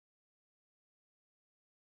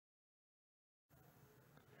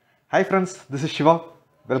Hi friends, this is Shiva.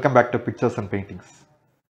 Welcome back to Pictures and Paintings.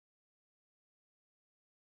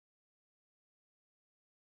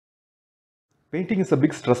 Painting is a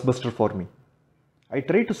big stress buster for me. I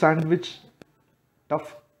try to sandwich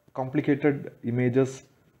tough, complicated images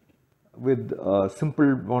with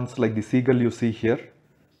simple ones like the seagull you see here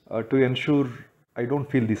to ensure I don't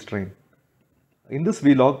feel the strain. In this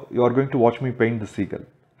vlog, you are going to watch me paint the seagull.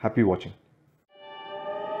 Happy watching.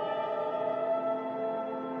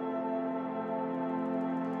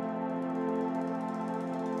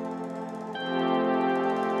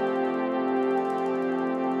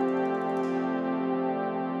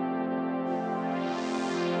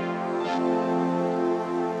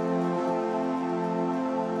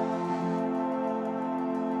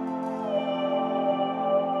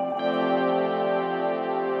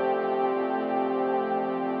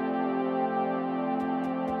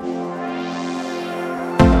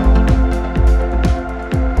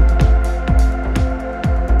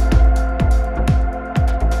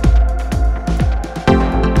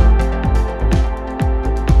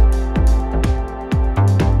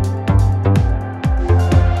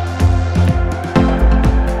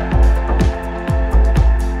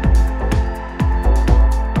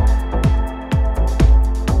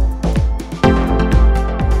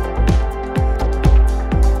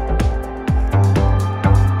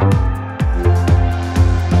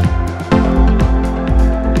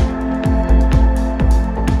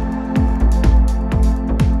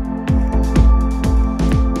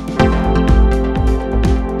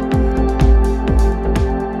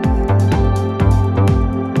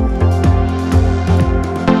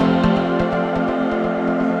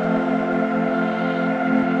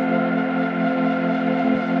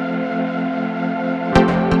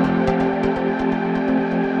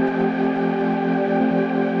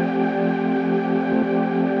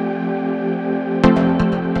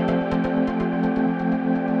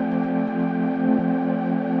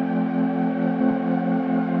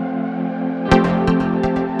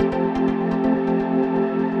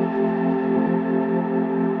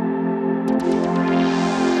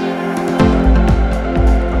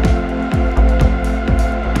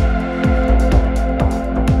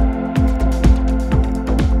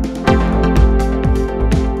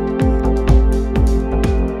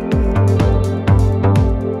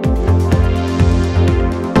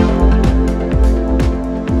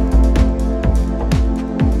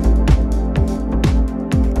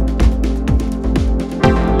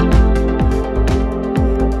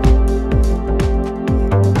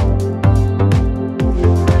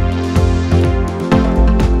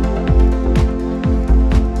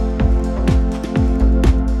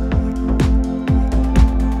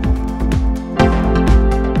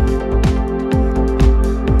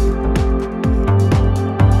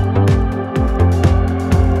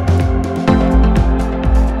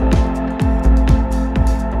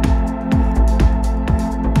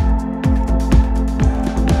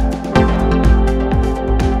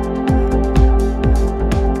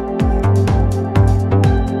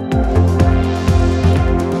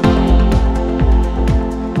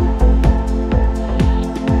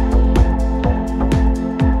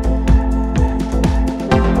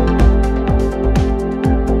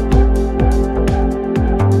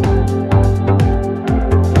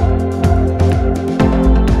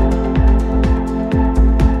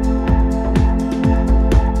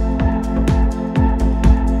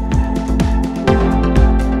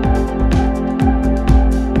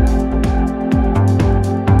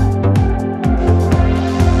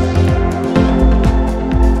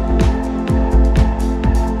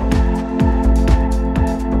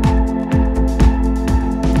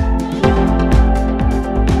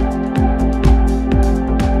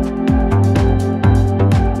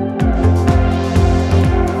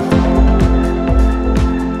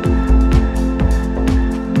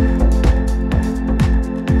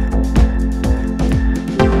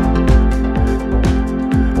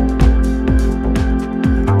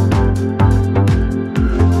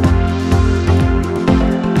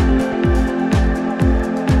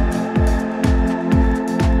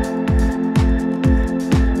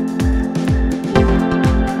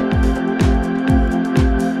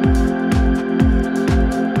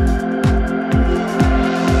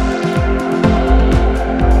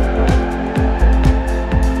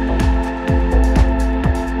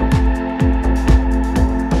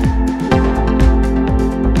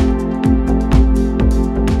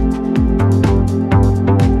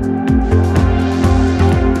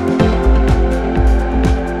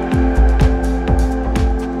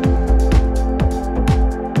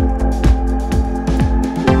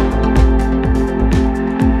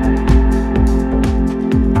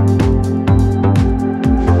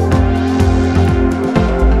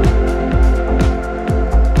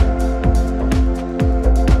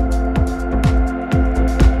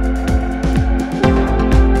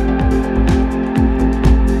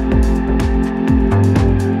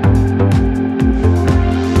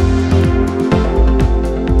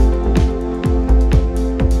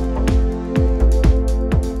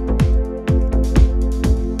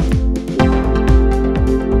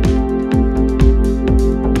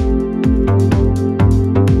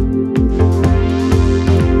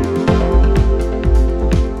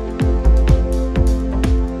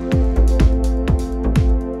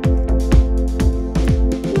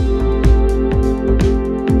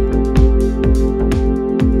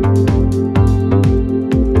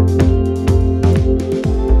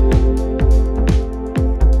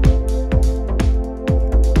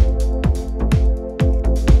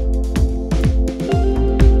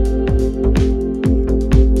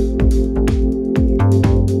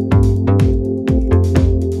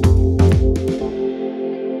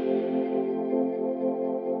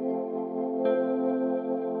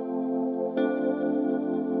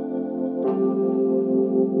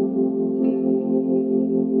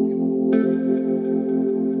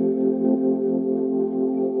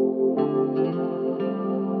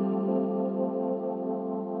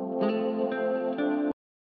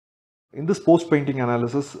 In this post painting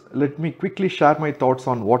analysis, let me quickly share my thoughts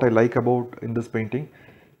on what I like about in this painting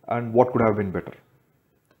and what could have been better.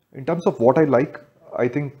 In terms of what I like, I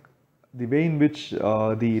think the way in which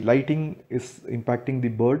the lighting is impacting the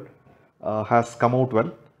bird has come out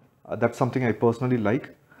well. That's something I personally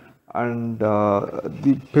like. And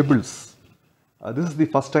the pebbles. This is the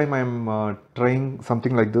first time I'm trying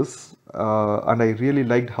something like this, and I really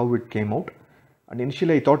liked how it came out. And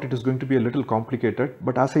initially, I thought it was going to be a little complicated,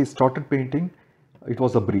 but as I started painting, it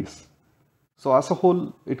was a breeze. So as a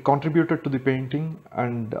whole, it contributed to the painting,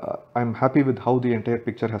 and I'm happy with how the entire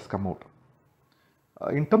picture has come out.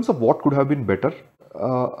 In terms of what could have been better,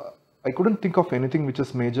 I couldn't think of anything which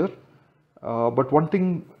is major. But one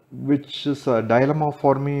thing which is a dilemma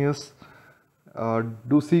for me is,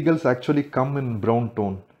 do seagulls actually come in brown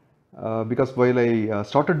tone? Because while I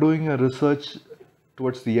started doing a research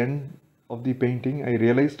towards the end of the painting, I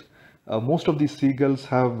realized most of these seagulls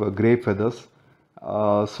have gray feathers.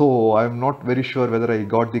 So I'm not very sure whether I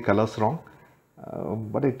got the colors wrong.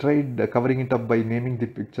 But I tried covering it up by naming the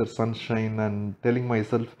picture sunshine and telling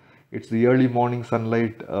myself it's the early morning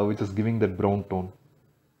sunlight which is giving that brown tone.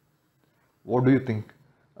 What do you think?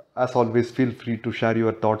 As always, feel free to share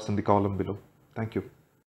your thoughts in the column below. Thank you.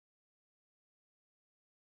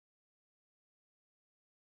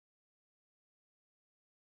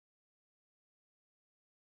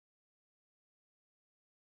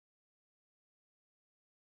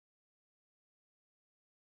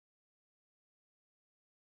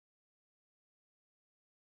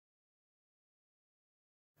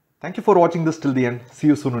 Thank you for watching this till the end. See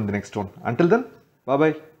you soon in the next one. Until then, bye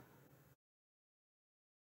bye.